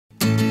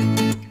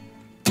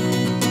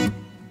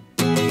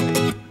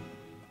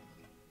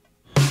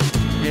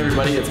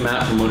everybody, it's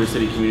Matt from Motor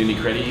City Community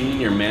Credit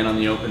Union, your man on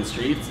the open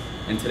streets.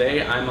 And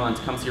today I'm on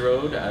Tecumseh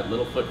Road at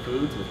Littlefoot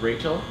Foods with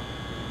Rachel.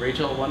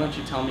 Rachel, why don't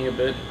you tell me a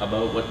bit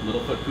about what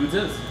Littlefoot Foods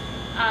is?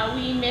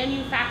 We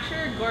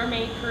manufacture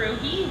gourmet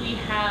pierogi. We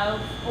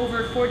have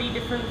over 40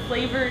 different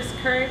flavors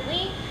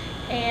currently,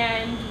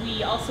 and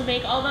we also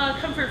make all the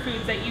comfort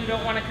foods that you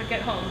don't want to cook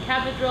at home.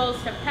 Cabbage rolls,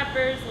 stuffed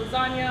peppers,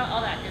 lasagna,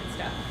 all that good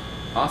stuff.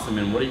 Awesome,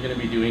 and what are you going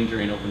to be doing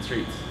during Open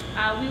Streets?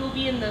 We will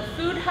be in the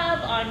food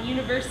hub on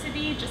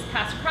University just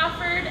past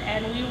Crawford,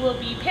 and we will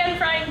be pan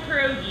frying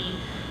pierogi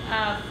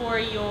for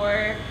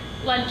your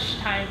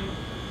lunchtime.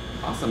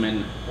 Awesome,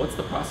 and what's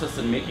the process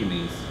in making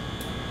these?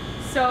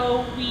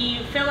 So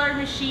we fill our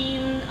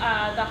machine,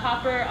 the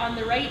hopper on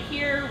the right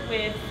here,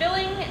 with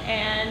filling,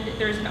 and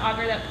there's an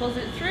auger that pulls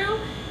it through,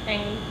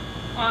 and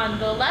on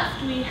the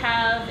left we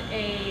have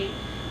a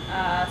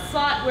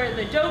slot where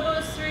the dough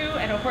goes through,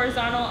 and a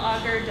horizontal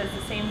auger does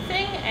the same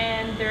thing,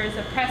 and there's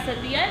a press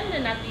at the end,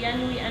 and at the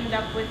end we end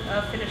up with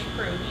a finished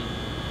pierogi.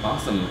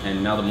 Awesome,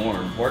 and now the more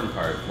important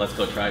part, let's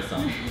go try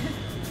some.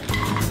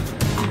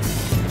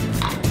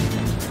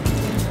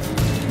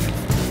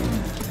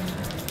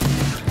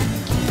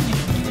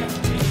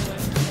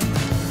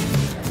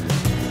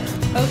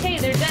 Okay,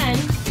 they're done.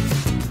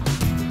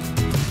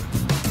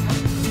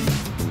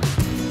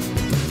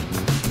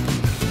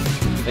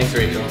 Thanks,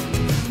 Rachel.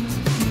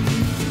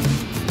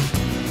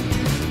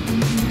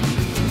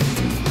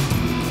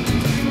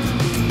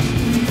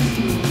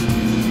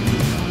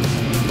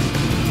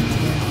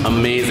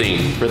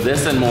 Amazing. For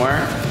this and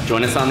more,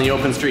 join us on the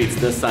open streets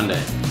this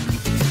Sunday.